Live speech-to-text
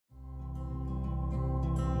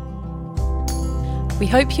We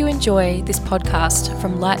hope you enjoy this podcast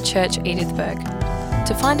from Light Church Edithburgh.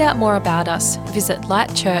 To find out more about us, visit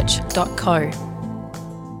lightchurch.co.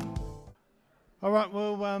 All right,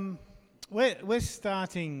 well, we're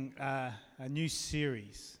starting a new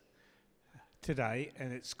series today,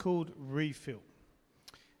 and it's called Refill.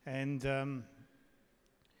 And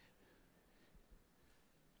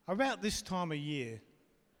about this time of year,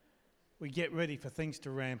 we get ready for things to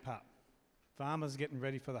ramp up. Farmers getting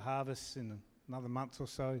ready for the harvest in another month or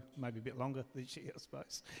so, maybe a bit longer this year, I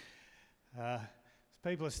suppose.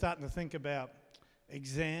 People are starting to think about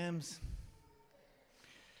exams,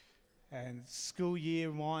 and school year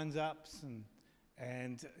winds up,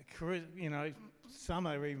 and you know, some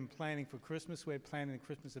are even planning for Christmas. We're planning a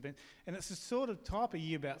Christmas event, and it's the sort of type of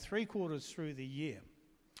year about 3/4 through the year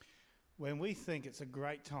when we think it's a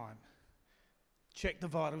great time. Check the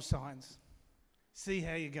vital signs, see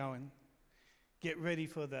how you're going, get ready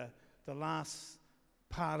for the last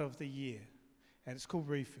part of the year, and it's called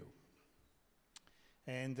Refill.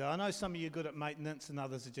 And I know some of you are good at maintenance, and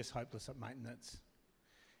others are just hopeless at maintenance.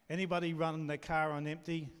 Anybody running their car on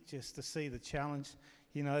empty, just to see the challenge?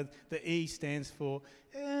 You know, the E stands for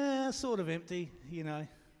sort of empty, you know.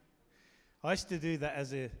 I used to do that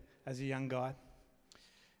as a young guy.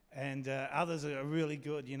 And others are really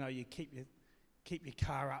good, you know, you keep your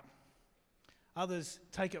car up. Others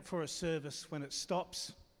take it for a service when it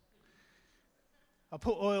stops. I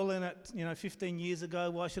put oil in it, 15 years ago.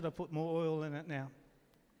 Why should I put more oil in it now?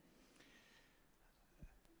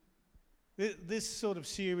 This sort of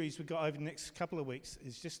series we've got over the next couple of weeks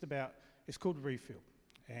is just about, it's called Refill.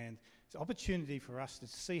 And it's an opportunity for us to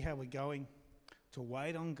see how we're going, to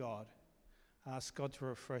wait on God, ask God to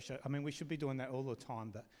refresh it. I mean, we should be doing that all the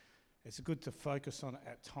time, but it's good to focus on it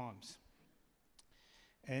at times.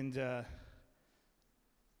 And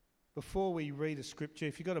before we read a scripture,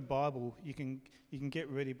 if you've got a Bible, you can get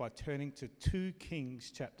ready by turning to 2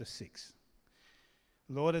 Kings chapter 6.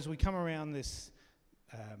 Lord, as we come around this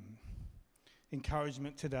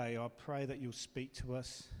encouragement today, I pray that you'll speak to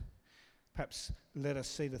us. Perhaps let us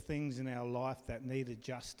see the things in our life that need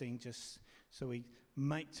adjusting, just so we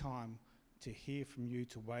make time to hear from you,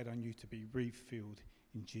 to wait on you, to be refilled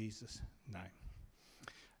in Jesus' name.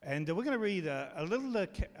 And we're going to read a little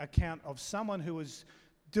account of someone who was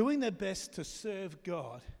doing their best to serve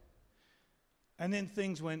God, and then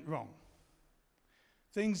things went wrong.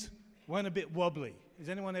 Things went a bit wobbly. Has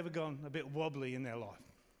anyone ever gone a bit wobbly in their life?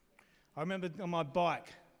 I remember on my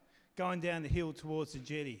bike going down the hill towards the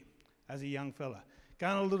jetty as a young fella,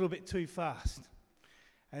 going a little bit too fast,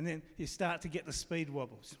 and then you start to get the speed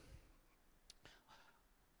wobbles.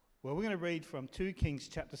 Well, we're going to read from 2 Kings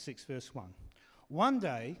chapter 6, verse 1. One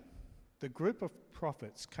day, the group of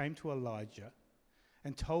prophets came to Elijah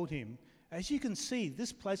and told him, "As you can see,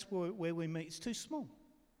 this place where we meet is too small.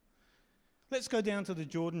 Let's go down to the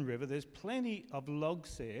Jordan River. There's plenty of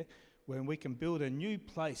logs there where we can build a new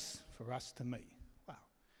place for us to meet." Wow.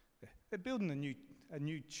 They're building a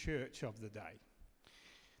new church of the day.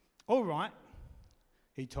 "All right,"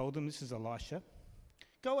 he told them, this is Elisha.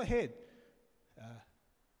 "Go ahead.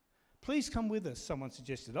 Please come with us," someone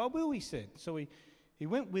suggested. "I will," he said. So he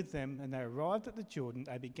went with them, and they arrived at the Jordan.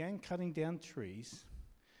 They began cutting down trees.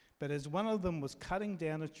 But as one of them was cutting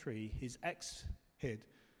down a tree, his axe head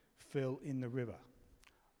fell in the river.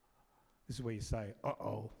 This is where you say,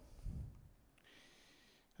 uh-oh.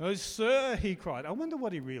 "Oh, sir," he cried. I wonder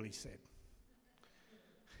what he really said.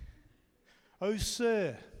 "Oh,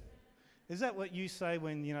 sir." Is that what you say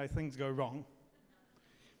when, things go wrong?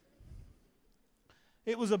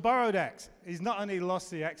 It was a borrowed axe. He's not only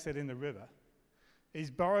lost the axe head in the river,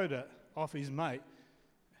 he's borrowed it off his mate.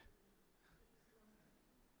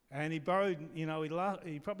 And he borrowed,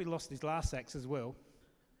 he probably lost his last axe as well.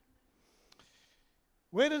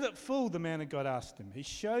 "Where did it fall?" the man of God asked him. He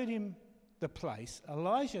showed him the place.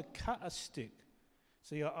 Elijah cut a stick.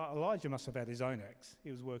 See, Elijah must have had his own axe.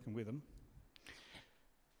 He was working with him.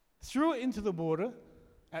 Threw it into the water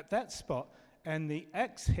at that spot, and the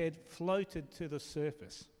axe head floated to the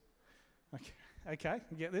surface. Okay,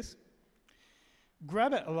 you get this?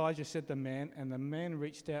 "Grab it," Elijah said to the man, and the man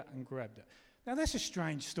reached out and grabbed it. Now, that's a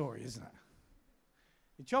strange story, isn't it?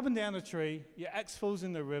 You're chopping down a tree, your axe falls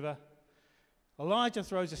in the river, Elijah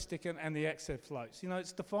throws a stick in, and the axe head floats.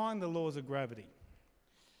 It's defying the laws of gravity.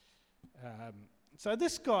 So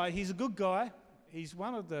this guy, he's a good guy. He's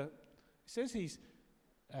it says he's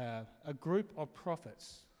a group of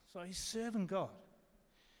prophets. So he's serving God.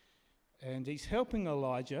 And he's helping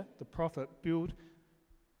Elijah, the prophet, build.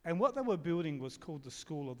 And what they were building was called the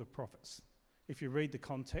School of the Prophets. If you read the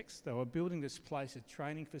context, they were building this place, a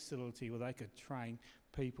training facility where they could train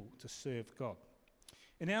people to serve God.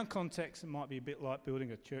 In our context, it might be a bit like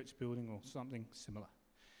building a church building or something similar.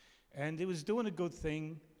 And he was doing a good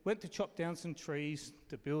thing, went to chop down some trees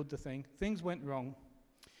to build the thing. Things went wrong.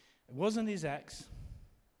 It wasn't his axe.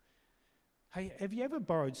 Hey, have you ever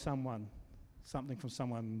borrowed something from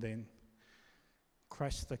someone and then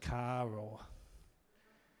crashed the car or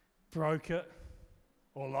broke it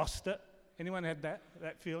or lost it? Anyone had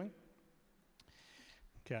that feeling?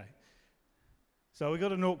 Okay. So we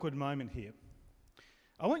got an awkward moment here.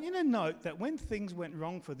 I want you to note that when things went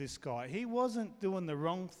wrong for this guy, he wasn't doing the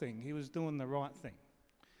wrong thing, he was doing the right thing.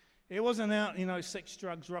 He wasn't out, sex,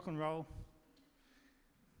 drugs, rock and roll.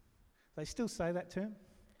 They still say that term?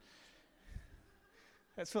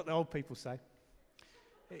 That's what the old people say.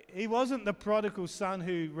 He wasn't the prodigal son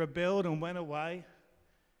who rebelled and went away.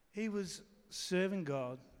 He was serving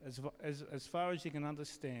God as far as you can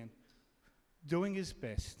understand, doing his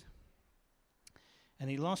best. And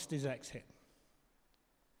he lost his axe head.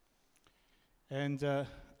 And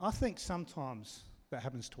I think sometimes that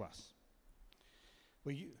happens to us.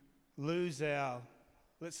 We lose our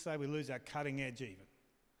cutting edge even.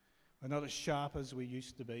 We're not as sharp as we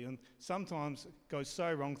used to be. And sometimes it goes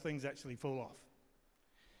so wrong, things actually fall off.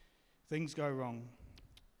 Things go wrong.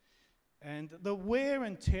 And the wear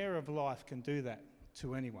and tear of life can do that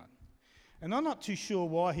to anyone. And I'm not too sure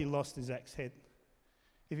why he lost his axe head.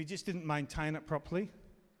 If he just didn't maintain it properly.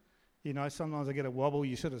 Sometimes I get a wobble,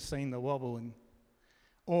 you should have seen the wobble.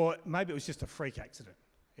 Or maybe it was just a freak accident.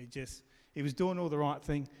 He was doing all the right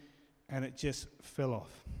thing and it just fell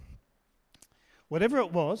off. Whatever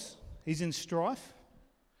it was, he's in strife.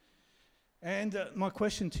 And my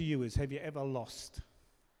question to you is, have you ever lost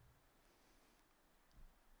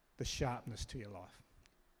the sharpness to your life?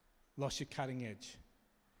 Lost your cutting edge?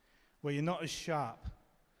 Where you're not as sharp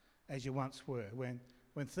as you once were. When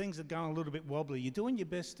things are going a little bit wobbly, you're doing your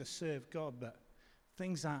best to serve God, but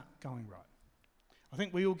things aren't going right. I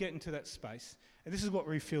think we all get into that space, and this is what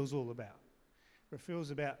Refill's all about. Refill's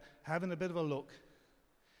about having a bit of a look,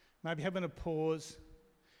 maybe having a pause,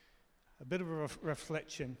 a bit of a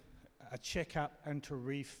reflection, a check-up, and to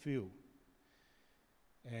refill.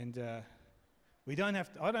 And I don't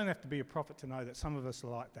have to be a prophet to know that some of us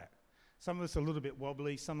are like that. Some of us are a little bit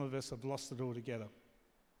wobbly, some of us have lost it altogether.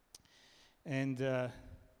 And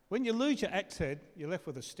when you lose your axe head, you're left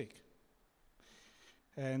with a stick.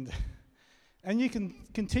 And you can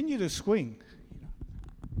continue to swing.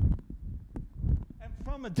 And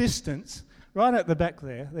from a distance, right at the back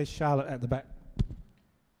there's Charlotte at the back.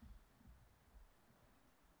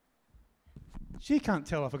 She can't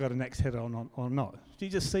tell if I got an axe head or not. She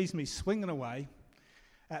just sees me swinging away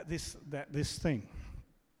at this thing.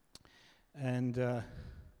 And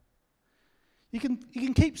you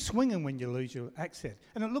can keep swinging when you lose your axe head.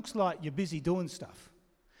 And it looks like you're busy doing stuff.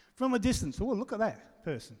 From a distance, oh, look at that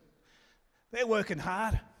person. They're working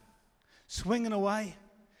hard, swinging away,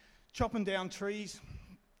 chopping down trees.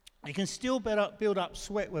 You can still build up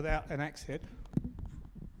sweat without an axe head.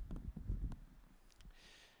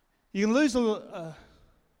 You can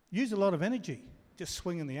use a lot of energy just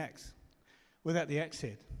swinging the axe without the axe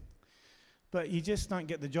head. But you just don't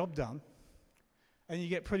get the job done, and you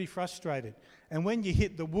get pretty frustrated. And when you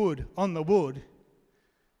hit the wood,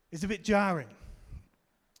 it's a bit jarring.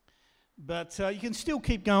 But you can still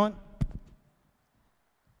keep going.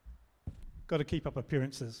 Got to keep up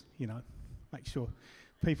appearances, make sure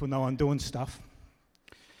people know I'm doing stuff.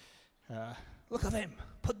 Look at them,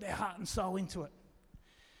 put their heart and soul into it.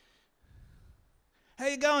 How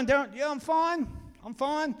you going, Darren? Yeah, I'm fine.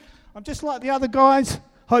 I'm just like the other guys,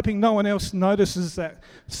 hoping no one else notices that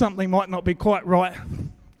something might not be quite right.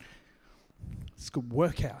 It's a good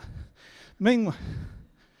workout. Meanwhile,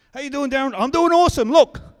 how you doing, Darren? I'm doing awesome.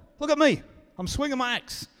 Look at me. I'm swinging my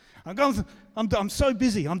axe. I'm so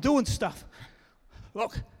busy. I'm doing stuff.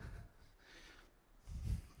 Look.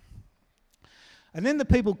 And then the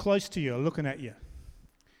people close to you are looking at you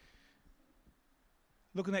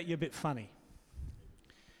a bit funny.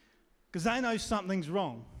 Because they know something's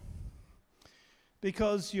wrong.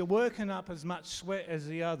 Because you're working up as much sweat as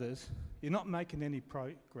the others, you're not making any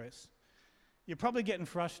progress. You're probably getting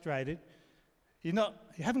frustrated. You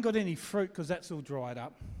haven't got any fruit because that's all dried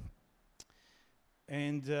up.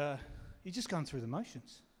 And you're just going through the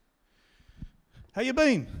motions. How you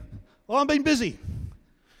been? Well, I've been busy.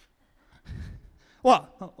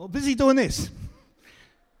 What? Oh, busy doing this.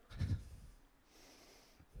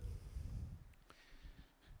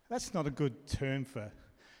 That's not a good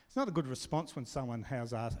it's not a good response when someone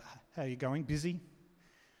has asked, how are you going? Busy?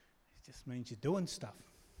 It just means you're doing stuff.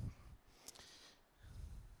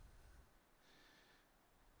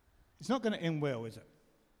 It's not going to end well, is it?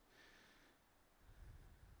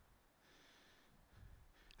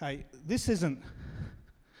 Hey, this isn't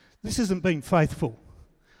being faithful.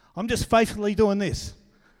 I'm just faithfully doing this.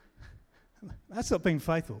 That's not being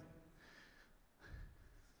faithful.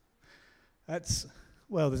 There's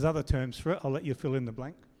other terms for it. I'll let you fill in the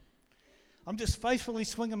blank. I'm just faithfully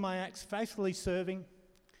swinging my axe, faithfully serving.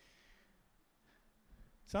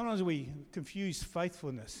 Sometimes we confuse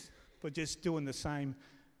faithfulness for just doing the same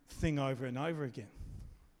thing over and over again.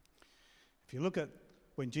 If you look at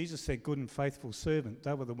when Jesus said good and faithful servant,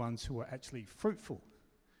 they were the ones who were actually fruitful.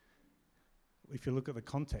 If you look at the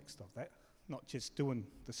context of that, not just doing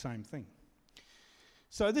the same thing.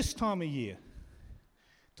 So this time of year,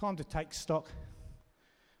 time to take stock,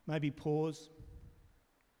 maybe pause,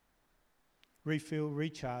 refill,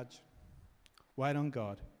 recharge, wait on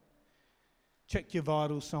God, check your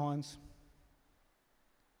vital signs.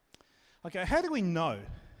 Okay, how do we know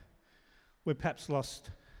we've perhaps lost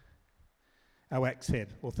our axe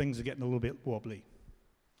head or things are getting a little bit wobbly?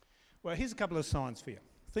 Well, here's a couple of signs for you.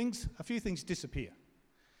 A few things disappear.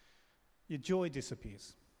 Your joy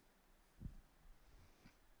disappears.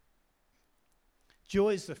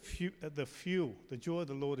 Joy is the fuel. The joy of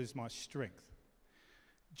the Lord is my strength.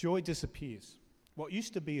 Joy disappears. What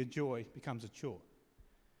used to be a joy becomes a chore.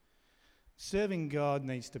 Serving God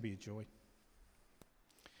needs to be a joy.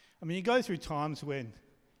 I mean, you go through times when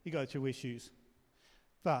you go through issues,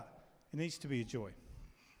 but it needs to be a joy.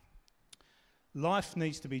 Life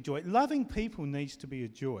needs to be joy. Loving people needs to be a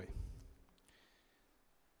joy.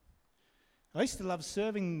 I used to love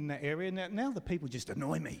serving in that area. Now the people just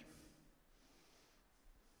annoy me.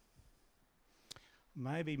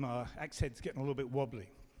 Maybe my axe head's getting a little bit wobbly.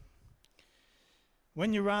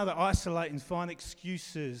 When you rather isolate and find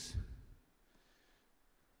excuses,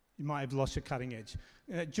 you might have lost your cutting edge.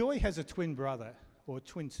 Joy has a twin brother or a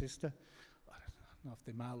twin sister. I don't know if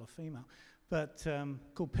they're male or female, but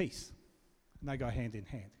called peace. And they go hand in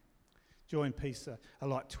hand. Joy and peace are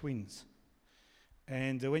like twins.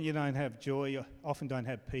 And when you don't have joy, you often don't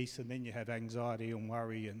have peace, and then you have anxiety and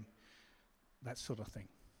worry and that sort of thing.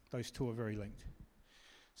 Those two are very linked.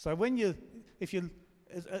 So a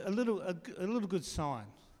little good sign,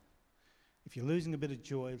 if you're losing a bit of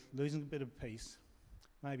joy, losing a bit of peace,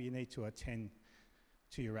 maybe you need to attend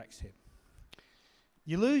to your axe head.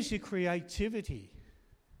 You lose your creativity.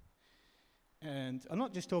 And I'm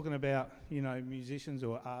not just talking about, musicians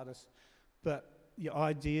or artists, but your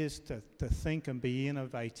ideas to think and be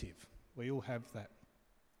innovative. We all have that.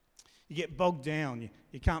 You get bogged down.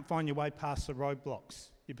 You can't find your way past the roadblocks.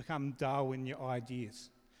 You become dull in your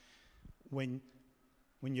ideas when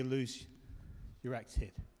you lose your axe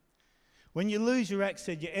head. When you lose your axe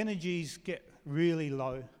head, your energies get really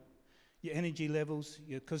low. Your energy levels,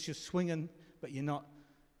 because you're swinging, but you're not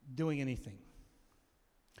doing anything.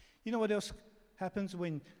 You know what else happens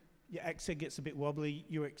when your axe head gets a bit wobbly?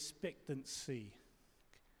 Your expectancy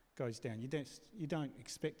goes down. You don't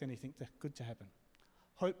expect anything good to happen.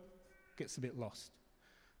 Hope gets a bit lost.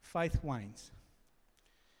 Faith wanes.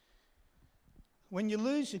 When you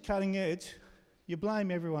lose your cutting edge, you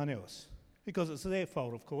blame everyone else because it's their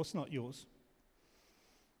fault, of course, not yours.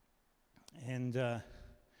 And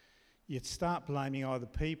you start blaming either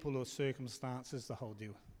people or circumstances, the whole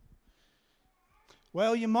deal.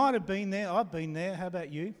 Well, you might have been there. I've been there. How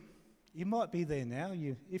about you? You might be there now.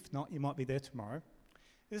 If not, you might be there tomorrow.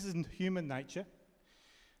 This isn't human nature.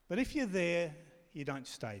 But if you're there, you don't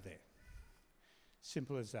stay there.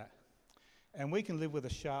 Simple as that. And we can live with a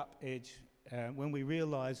sharp edge when we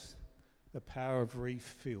realise the power of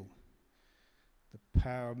refill, the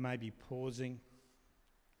power of maybe pausing.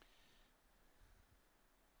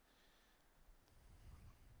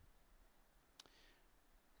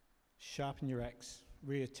 Sharpen your axe,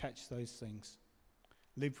 reattach those things.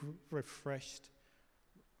 Live refreshed,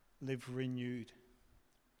 live renewed.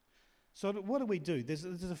 So what do we do? There's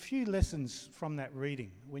a few lessons from that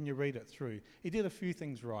reading when you read it through. He did a few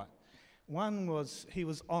things right. One was he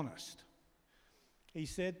was honest. He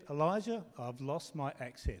said, Elijah, I've lost my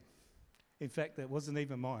axe head. In fact, it wasn't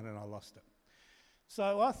even mine and I lost it.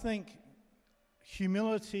 So I think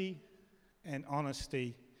humility and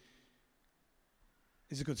honesty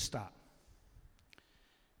is a good start.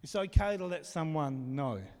 It's okay to let someone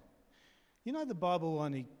know. You know, the Bible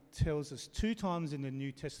only tells us 2 times in the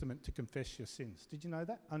New Testament to confess your sins. Did you know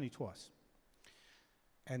that? Only twice.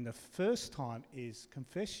 And the first time is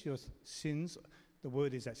confess your sins. The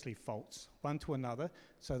word is actually faults, one to another,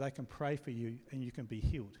 so they can pray for you and you can be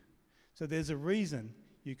healed. So there's a reason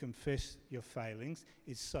you confess your failings.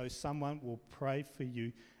 It's so someone will pray for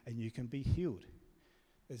you and you can be healed.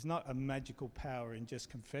 There's not a magical power in just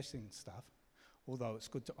confessing stuff, although it's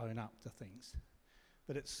good to own up to things.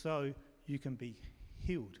 But it's so you can be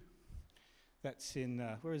healed. That's in,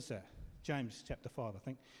 where is that? James chapter 5, I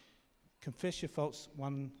think. Confess your faults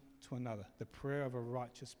one to another. The prayer of a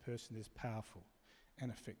righteous person is powerful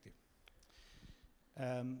and effective.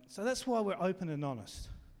 So that's why we're open and honest.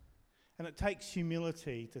 And it takes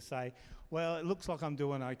humility to say, well, it looks like I'm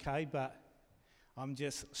doing okay, but I'm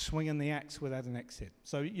just swinging the axe without an axe head.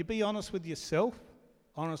 So you be honest with yourself,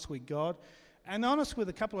 honest with God, and honest with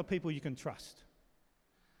a couple of people you can trust.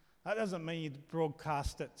 That doesn't mean you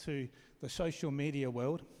broadcast it to the social media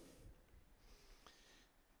world.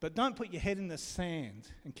 But don't put your head in the sand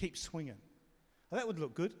and keep swinging. Well, that would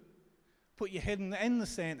look good. Put your head in the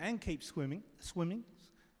sand and keep swimming.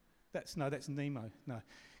 That's Nemo. No,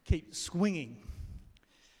 keep swinging.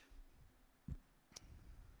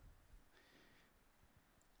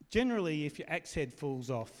 Generally, if your axe head falls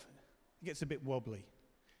off, it gets a bit wobbly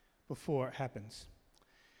before it happens.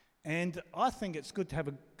 And I think it's good to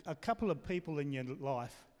have a couple of people in your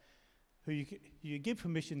life who you give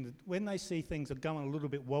permission that when they see things are going a little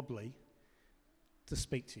bit wobbly, to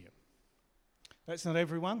speak to you. That's not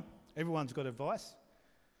everyone. Everyone's got advice.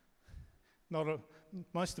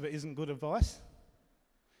 Most of it isn't good advice.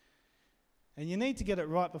 And you need to get it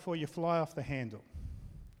right before you fly off the handle.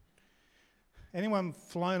 Anyone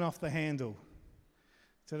flown off the handle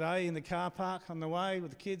today in the car park on the way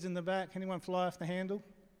with the kids in the back? Anyone fly off the handle?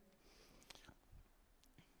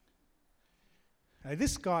 Now,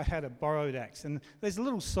 this guy had a borrowed axe, and there's a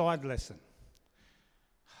little side lesson.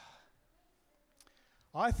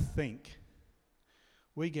 I think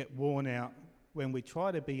we get worn out when we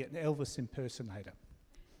try to be an Elvis impersonator.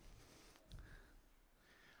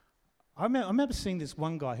 I remember seeing this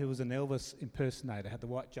one guy who was an Elvis impersonator, had the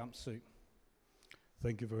white jumpsuit.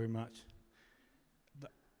 Thank you very much.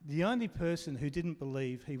 The only person who didn't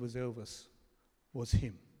believe he was Elvis was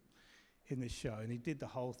him in this show, and he did the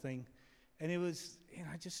whole thing. And it was,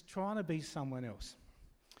 just trying to be someone else.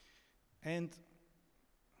 And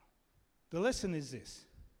the lesson is this.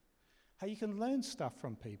 Hey, you can learn stuff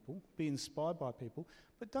from people, be inspired by people,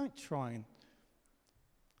 but don't try and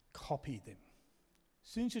copy them.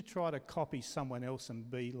 As soon as you try to copy someone else and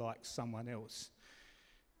be like someone else,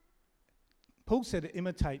 Paul said,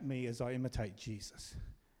 imitate me as I imitate Jesus.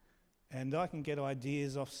 And I can get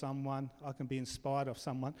ideas off someone, I can be inspired off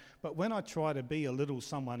someone, but when I try to be a little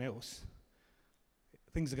someone else,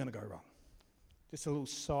 things are going to go wrong. Just a little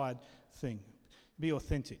side thing. Be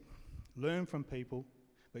authentic. Learn from people,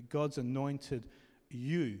 but God's anointed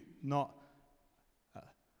you, not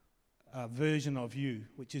a version of you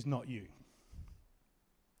which is not you.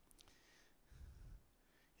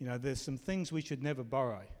 There's some things we should never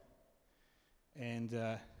borrow, and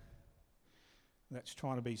that's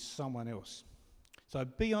trying to be someone else. So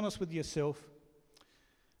be honest with yourself.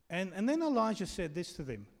 And then Elijah said this to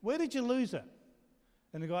them, where did you lose it?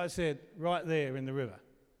 And the guy said, right there in the river.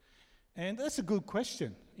 And that's a good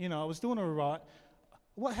question. I was doing all right.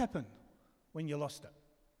 What happened when you lost it?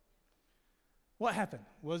 What happened?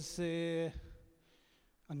 Was there,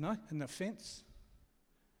 an offence?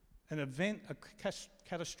 An event, a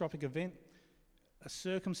catastrophic event? A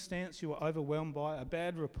circumstance you were overwhelmed by? A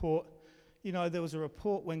bad report? There was a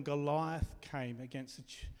report when Goliath came against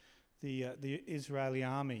the Israeli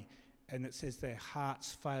army, and it says their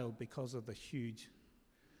hearts failed because of the huge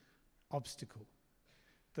obstacle.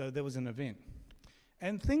 There was an event.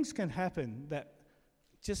 And things can happen that,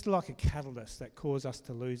 just like a catalyst, that cause us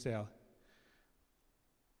to lose our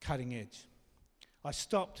cutting edge. I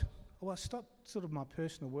stopped sort of my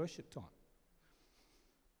personal worship time.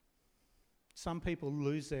 Some people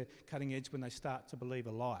lose their cutting edge when they start to believe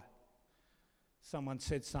a lie. Someone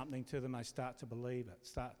said something to them, they start to believe it,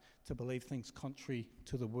 start to believe things contrary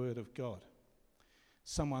to the word of God.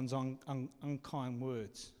 Someone's unkind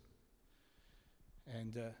words.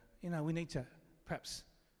 And, we need to perhaps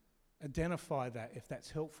identify that if that's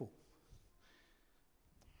helpful.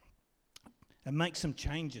 And make some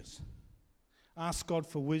changes. Ask God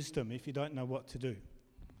for wisdom if you don't know what to do.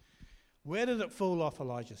 Where did it fall off,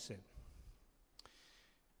 Elijah said.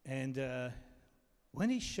 And when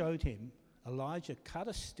he showed him, Elijah cut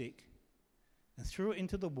a stick and threw it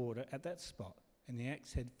into the water at that spot, and the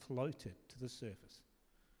axe head floated to the surface.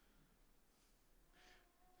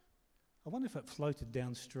 I wonder if it floated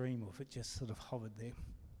downstream or if it just sort of hovered there.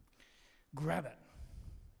 Grab it.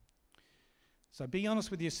 So be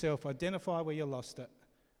honest with yourself, identify where you lost it,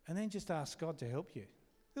 and then just ask God to help you.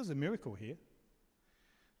 There's a miracle here.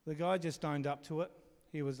 The guy just owned up to it,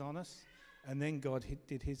 he was honest, and then God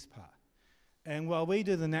did his part. And while we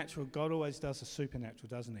do the natural, God always does the supernatural,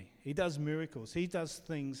 doesn't he? He does miracles. He does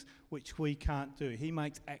things which we can't do. He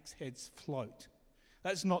makes axe heads float.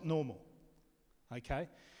 That's not normal. okay?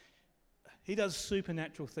 He does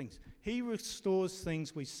supernatural things. He restores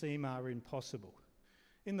things we seem are impossible.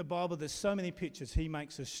 In the Bible, there's so many pictures. He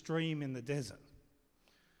makes a stream in the desert.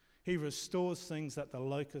 He restores things that the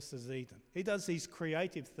locust has eaten. He does these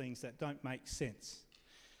creative things that don't make sense.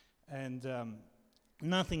 And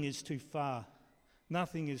nothing is too far.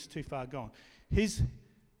 Nothing is too far gone. His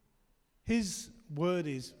word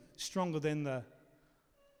is stronger than the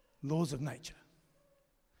laws of nature.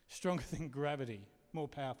 Stronger than gravity. More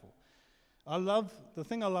powerful. The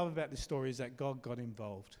thing I love about this story is that God got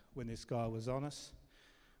involved when this guy was honest.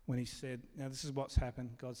 When he said, now this is what's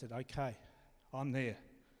happened. God said, okay, I'm there.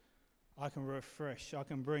 I can refresh. I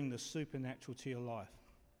can bring the supernatural to your life.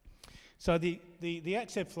 So the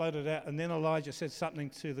axe head floated out, and then Elijah said something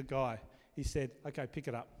to the guy. He said, okay, pick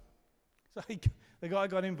it up. So the guy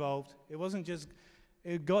got involved. It wasn't just,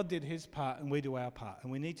 God did his part and we do our part,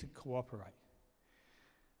 and we need to cooperate.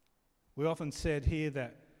 We often said here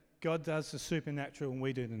that God does the supernatural and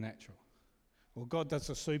we do the natural. Or God does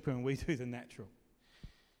the super and we do the natural.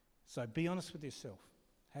 So be honest with yourself.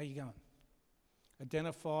 How are you going?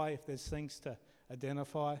 Identify if there's things to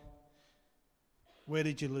identify. Where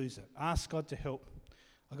did you lose it? Ask God to help.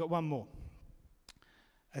 I've got one more.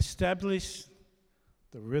 Establish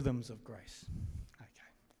the rhythms of grace.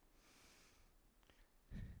 Okay.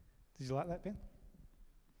 Did you like that, Ben?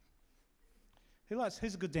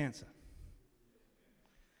 Who's a good dancer?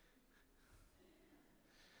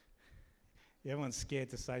 Everyone's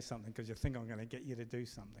scared to say something because you think I'm going to get you to do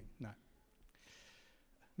something. No.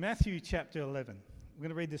 Matthew chapter 11. We're going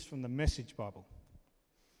to read this from the Message Bible.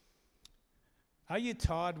 Are you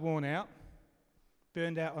tired, worn out,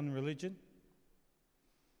 burned out on religion?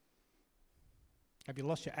 Have you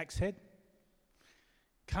lost your axe head?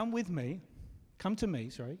 Come to me,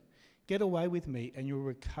 get away with me and you'll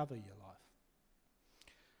recover your life.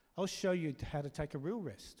 I'll show you how to take a real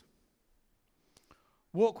rest.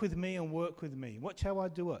 Walk with me and work with me. Watch how I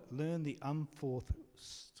do it. Learn the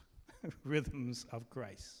unforced rhythms of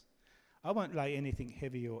grace. I won't lay anything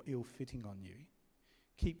heavy or ill-fitting on you.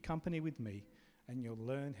 Keep company with me and you'll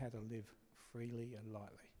learn how to live freely and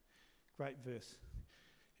lightly. Great verse.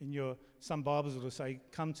 Some Bibles will say,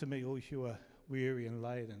 come to me all who are weary and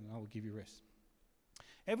laden and I will give you rest.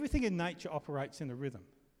 Everything in nature operates in a rhythm,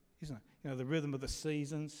 isn't it? The rhythm of the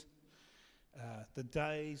seasons, the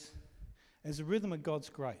days. There's a rhythm of God's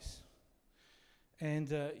grace.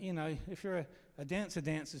 And, if you're a dancer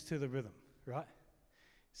dances to the rhythm, right?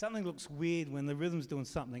 Something looks weird when the rhythm's doing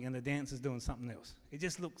something and the dancer's doing something else.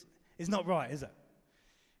 It's not right, is it?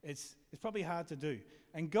 It's probably hard to do.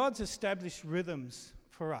 And God's established rhythms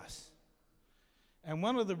for us. And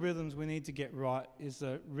one of the rhythms we need to get right is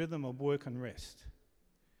the rhythm of work and rest.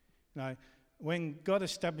 When God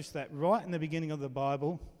established that right in the beginning of the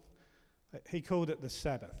Bible, he called it the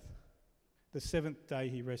Sabbath. The seventh day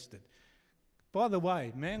he rested. By the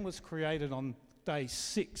way, man was created on day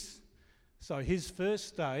 6. So his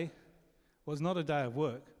first day was not a day of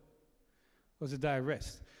work. It was a day of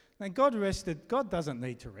rest. Now God rested. God doesn't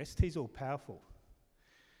need to rest. He's all powerful.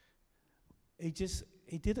 He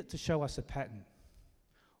did it to show us a pattern.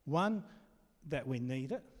 1, that we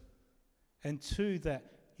need it. And 2, that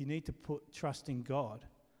you need to put trust in God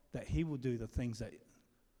that he will do the things that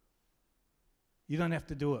you don't have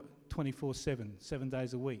to do it 24/7, 7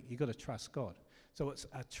 days a week. You've got to trust God. So it's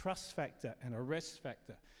a trust factor and a rest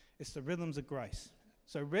factor. It's the rhythms of grace.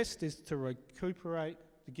 So rest is to recuperate,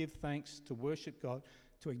 to give thanks, to worship God,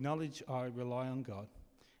 to acknowledge I rely on God.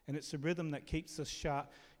 And it's a rhythm that keeps us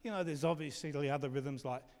sharp. There's obviously the other rhythms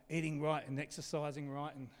like eating right and exercising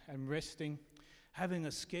right and resting, having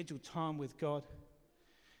a scheduled time with God.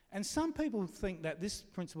 And some people think that this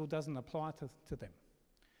principle doesn't apply to them.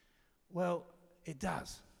 Well, it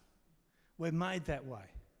does. We're made that way.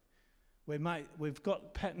 We've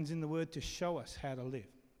got patterns in the Word to show us how to live.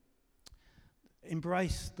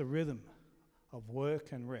 Embrace the rhythm of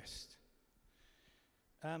work and rest.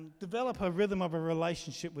 Develop a rhythm of a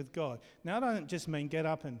relationship with God. Now, I don't just mean get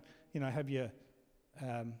up and have your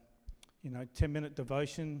 10-minute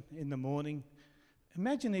devotion in the morning.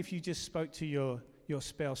 Imagine if you just spoke to your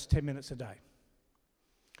spouse 10 minutes a day.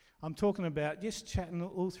 I'm talking about just chatting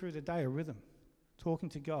all through the day, a rhythm. Talking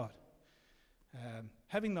to God.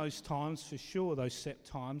 Having those times, for sure, those set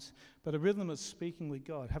times, but a rhythm of speaking with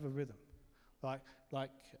God. Have a rhythm.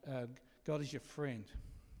 Like God is your friend.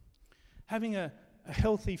 Having a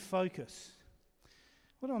healthy focus.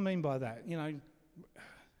 What do I mean by that?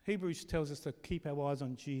 Hebrews tells us to keep our eyes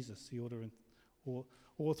on Jesus, the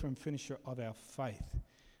author and finisher of our faith.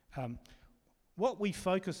 What we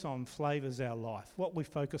focus on flavours our life. What we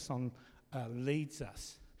focus on leads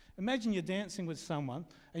us. Imagine you're dancing with someone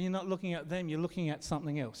and you're not looking at them, you're looking at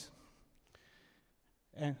something else.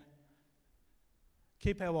 And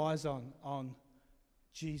keep our eyes on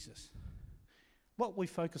Jesus. What we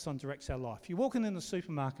focus on directs our life. You're walking in the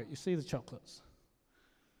supermarket, you see the chocolates.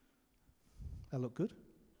 They look good.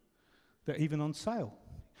 They're even on sale.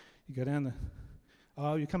 You go down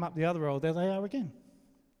you come up the other aisle, there they are again.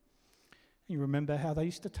 You remember how they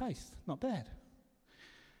used to taste. Not bad.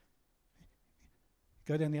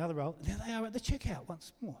 Go down the other aisle, there they are at the checkout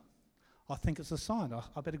once more. I think it's a sign.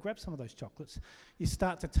 I better grab some of those chocolates. You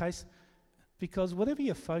start to taste, because whatever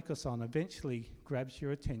you focus on eventually grabs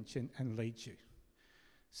your attention and leads you.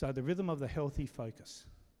 So the rhythm of the healthy focus.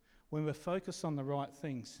 When we're focused on the right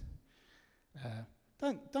things,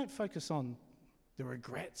 don't focus on the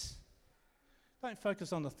regrets. Don't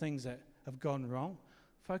focus on the things that have gone wrong.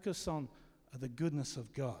 Focus on the goodness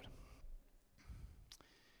of God.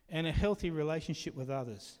 And a healthy relationship with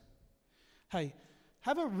others. Hey,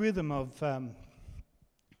 have a rhythm of,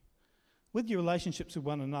 with your relationships with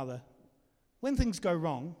one another, when things go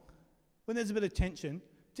wrong, when there's a bit of tension,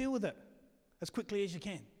 deal with it as quickly as you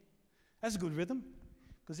can. That's a good rhythm,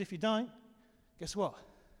 because if you don't, guess what?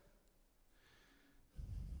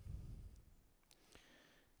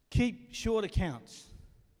 Keep short accounts.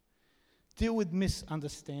 Deal with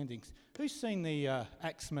misunderstandings. Who's seen the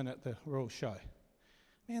axemen at the Royal Show?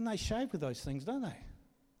 Man, they shave with those things, don't they?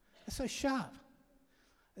 They're so sharp.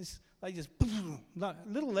 They just,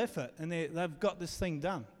 little effort, and they've got this thing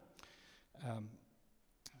done. I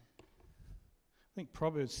think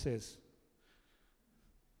Proverbs says,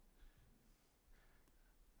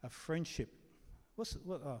 a friendship.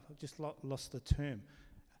 I've just lost the term.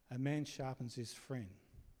 A man sharpens his friend.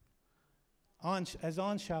 As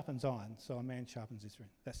iron sharpens iron, so a man sharpens his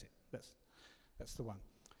friend. That's it. That's the one.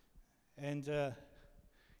 And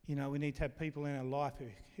we need to have people in our life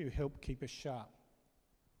who help keep us sharp.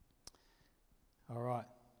 All right.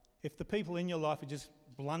 If the people in your life are just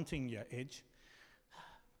blunting your edge,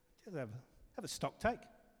 just have a stock take.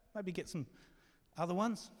 Maybe get some other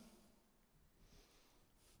ones.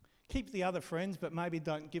 Keep the other friends, but maybe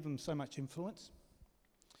don't give them so much influence.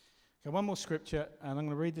 Okay, one more scripture, and I'm going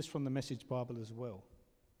to read this from the Message Bible as well.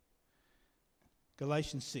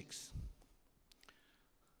 Galatians 6.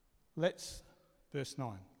 Verse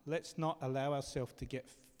 9. Let's not allow ourselves to get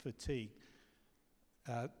fatigued.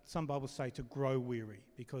 Some Bibles say to grow weary,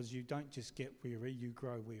 because you don't just get weary, you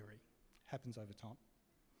grow weary. Happens over time.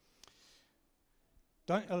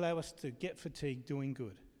 Don't allow us to get fatigued doing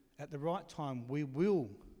good. At the right time, we will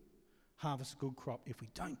harvest a good crop if we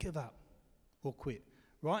don't give up or quit.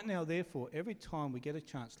 Right now, therefore, every time we get a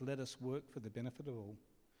chance, let us work for the benefit of all,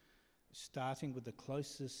 starting with the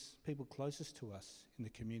people closest to us in the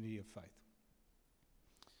community of faith.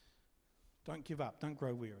 Don't give up. Don't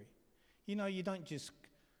grow weary. You don't just,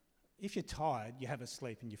 if you're tired, you have a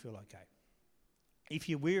sleep and you feel okay. If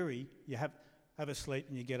you're weary, you have a sleep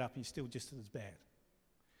and you get up and you're still just as bad.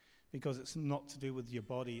 Because it's not to do with your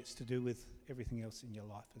body, it's to do with everything else in your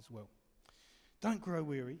life as well. Don't grow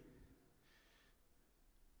weary.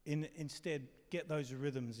 Instead, get those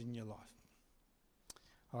rhythms in your life.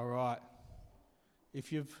 All right.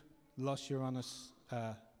 If you've lost your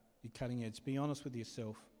cutting edge, be honest with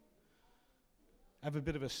yourself. Have a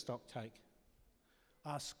bit of a stock take.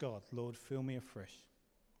 Ask God, Lord, fill me afresh.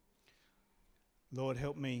 Lord,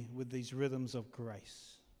 help me with these rhythms of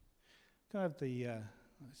grace. Can I have I'm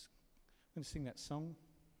going to sing that song.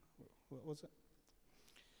 What was it?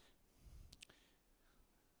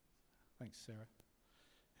 Thanks, Sarah.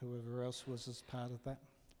 Whoever else was as part of that.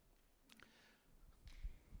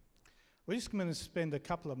 We're just going to spend a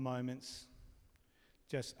couple of moments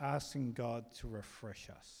just asking God to refresh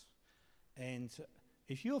us. And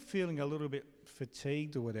if you're feeling a little bit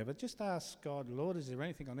fatigued or whatever, just ask God, Lord, is there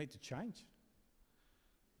anything I need to change?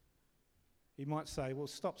 He might say, well,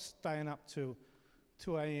 stop staying up till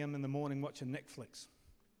 2 a.m. in the morning watching Netflix.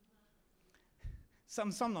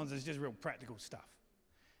 Sometimes it's just real practical stuff.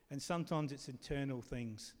 And sometimes it's internal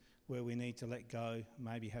things where we need to let go,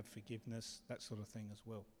 maybe have forgiveness, that sort of thing as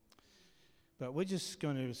well. But we're just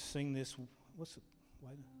going to sing this. What's it?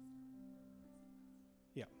 Wait.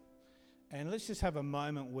 Yeah. And let's just have a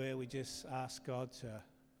moment where we just ask God to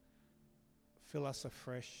fill us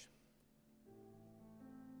afresh.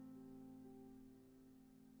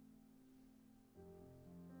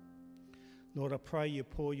 Lord, I pray you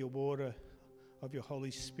pour your water of your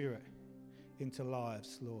Holy Spirit into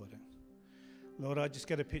lives, Lord. Lord, I just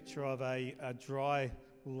get a picture of a dry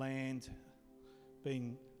land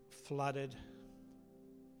being flooded,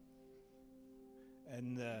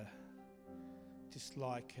 and just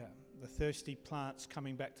like the thirsty plants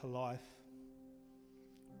coming back to life,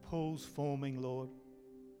 pools forming, Lord.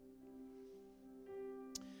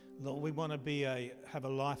 Lord, we want to have a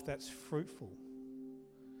life that's fruitful,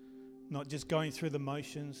 not just going through the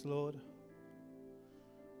motions, Lord.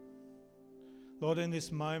 Lord, in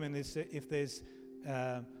this moment, if there's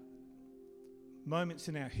moments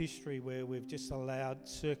in our history where we've just allowed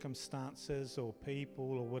circumstances or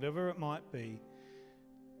people or whatever it might be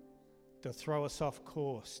to throw us off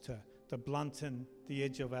course, to blunten the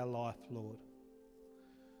edge of our life, Lord.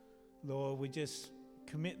 Lord, we just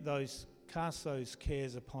cast those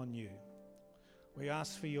cares upon you. We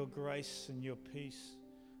ask for your grace and your peace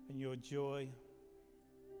and your joy.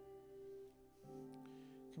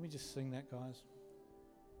 Can we just sing that, guys?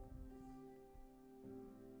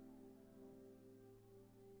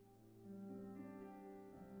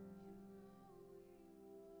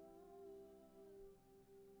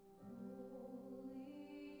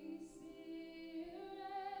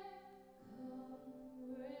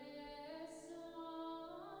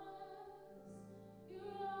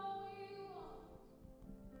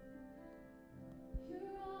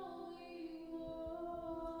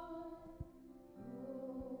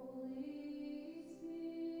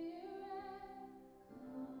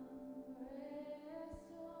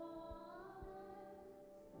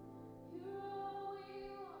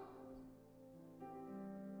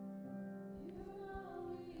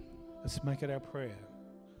 Let's make it our prayer.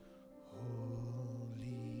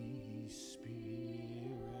 Holy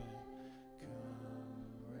Spirit, come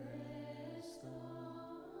rest on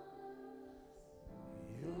us.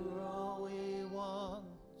 You're all we want.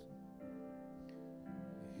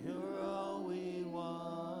 You're all we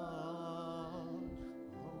want.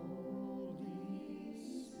 Holy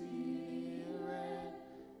Spirit,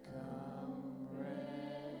 come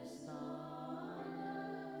rest on us.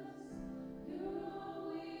 You're all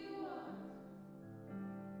we want.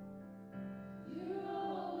 You're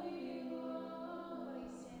all we want.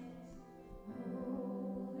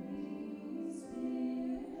 Holy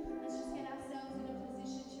Spirit. Let's just get ourselves in a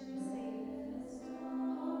position to receive. Rest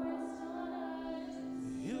on us.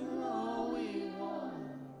 You're all we want.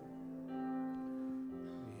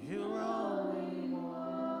 You're all we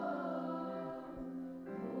want.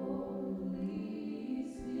 Holy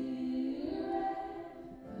Spirit,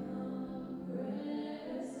 come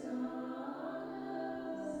rest on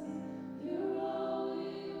us. You're all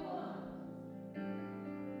we want.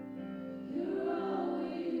 You're all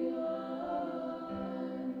we want.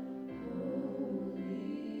 Holy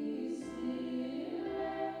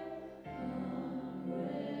Spirit, come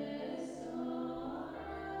rest on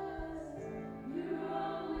us. You're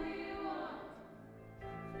all we want.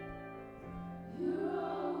 You're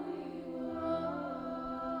all we want.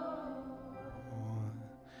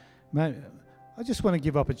 Mate, I just want to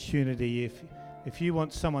give opportunity if you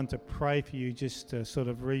want someone to pray for you, just to sort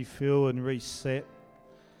of refill and reset.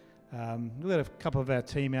 We've got a couple of our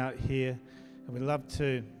team out here, and we'd love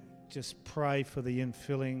to just pray for the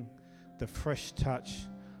infilling, the fresh touch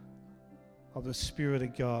of the Spirit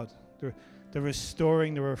of God, the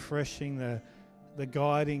restoring, the refreshing, the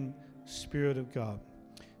guiding Spirit of God.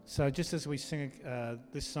 So just as we sing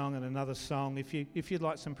this song and another song, if you'd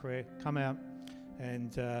like some prayer, come out,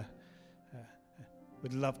 and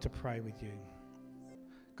we'd love to pray with you.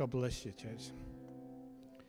 God bless you, church.